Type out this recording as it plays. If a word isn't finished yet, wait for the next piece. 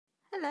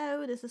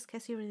Hello, this is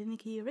Cassie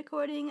Redinicki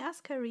recording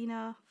as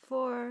Karina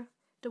for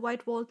the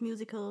White Walled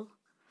musical.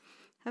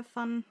 Have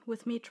fun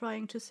with me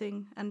trying to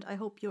sing, and I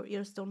hope your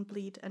ears don't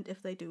bleed, and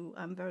if they do,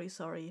 I'm very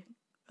sorry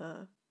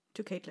to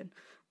Caitlin.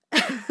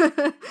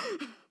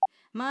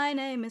 My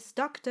name is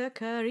Dr.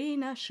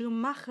 Karina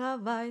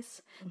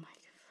Schumacher-Weiss. Oh my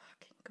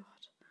fucking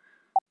god.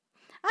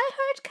 I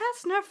heard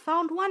Kastner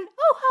found one.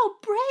 Oh, how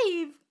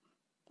brave!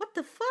 What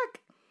the fuck?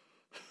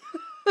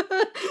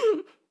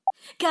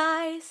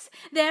 Guys,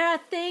 there are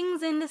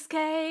things in this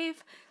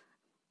cave.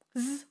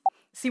 Zzz.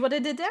 See what I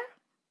did there?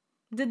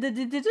 Did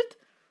it?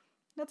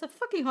 That's a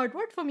fucking hard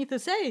word for me to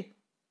say.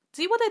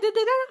 See what I did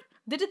there?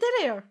 Did it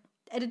there?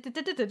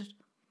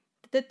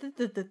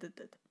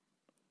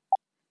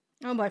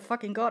 Oh my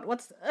fucking god,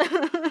 what's...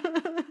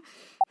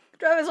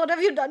 Travis, what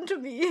have you done to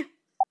me?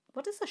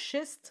 What is a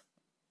schist?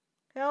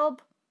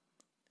 Help.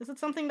 Is it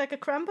something like a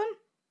crampon?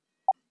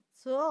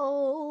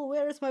 So,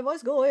 where is my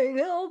voice going?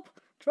 Help!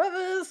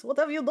 Travis, what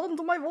have you done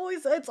to my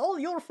voice? It's all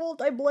your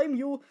fault, I blame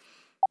you.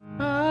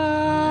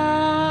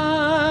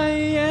 I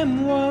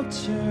am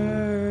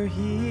Walter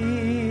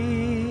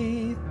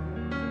Heath.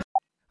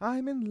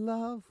 I'm in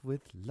love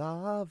with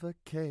lava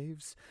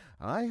caves.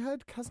 I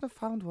heard Kastner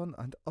found one,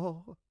 and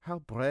oh, how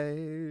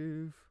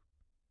brave.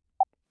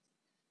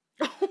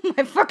 Oh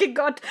my fucking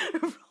god,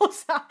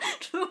 Rosa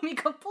threw me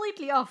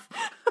completely off.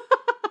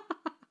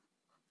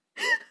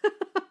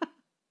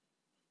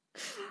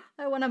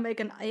 I want to make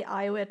an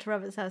AI where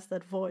Travis has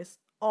that voice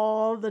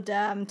all the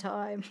damn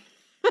time.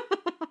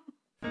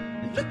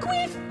 Look,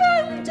 we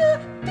found a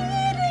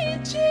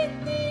village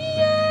in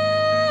the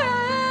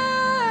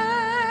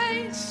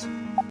ice.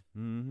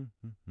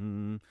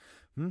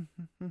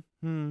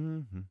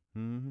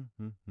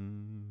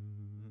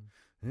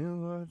 Hear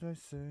what I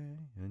say,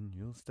 and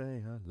you'll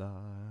stay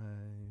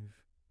alive.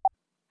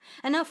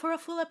 And now for a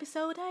full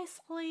episode, I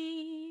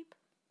sleep.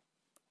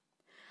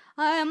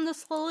 I am the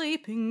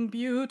sleeping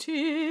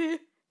beauty,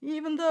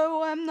 even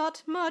though I'm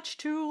not much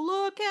to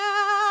look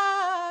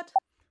at.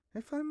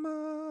 If I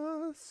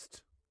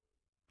must.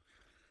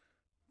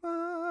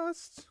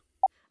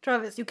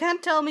 Travis, you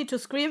can't tell me to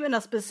scream in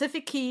a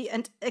specific key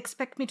and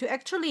expect me to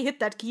actually hit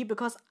that key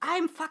because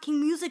I'm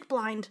fucking music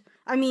blind.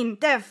 I mean,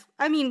 deaf.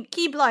 I mean,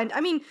 key blind.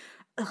 I mean,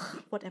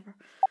 whatever.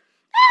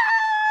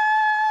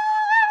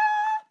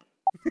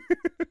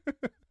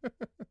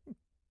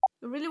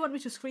 You really want me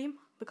to scream?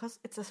 Because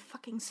it's a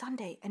fucking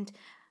Sunday, and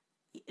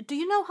do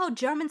you know how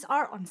Germans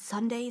are on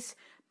Sundays?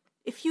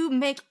 If you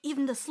make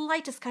even the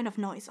slightest kind of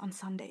noise on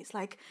Sundays,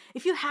 like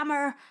if you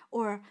hammer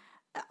or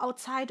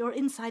outside or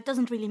inside,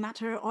 doesn't really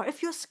matter, or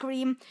if you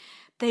scream,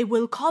 they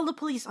will call the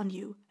police on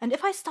you. And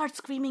if I start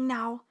screaming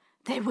now,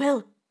 they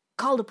will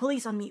call the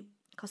police on me,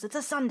 because it's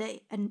a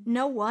Sunday, and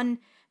no one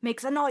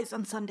makes a noise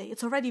on Sunday.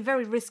 It's already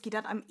very risky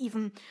that I'm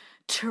even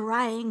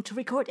trying to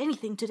record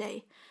anything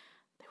today.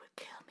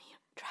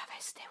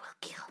 Travis, they will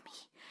kill me.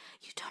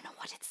 You don't know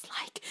what it's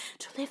like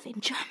to live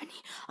in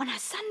Germany on a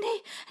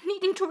Sunday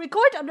needing to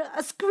record on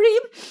a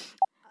scream.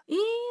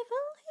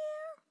 Evil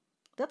here?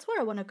 That's where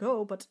I want to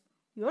go, but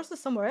yours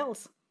is somewhere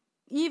else.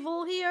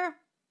 Evil here?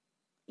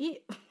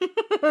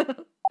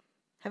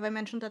 Have I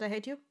mentioned that I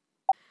hate you?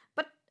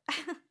 But I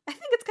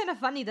think it's kind of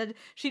funny that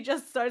she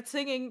just starts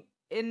singing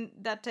in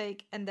that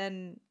take and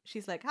then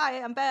she's like,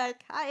 hi, I'm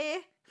back.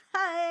 Hi.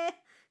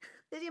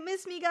 Did you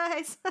miss me,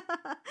 guys?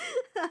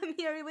 I'm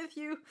here with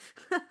you.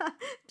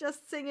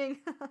 Just singing.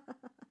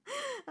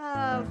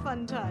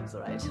 Fun times,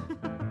 right?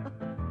 Okay.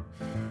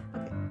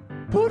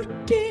 ¿Por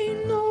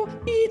qué no?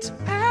 It's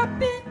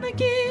happened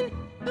again.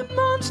 A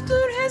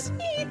monster has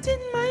eaten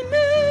my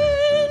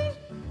man.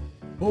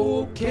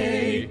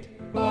 Okay,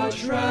 but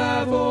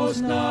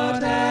Travel's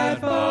not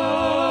at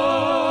fault.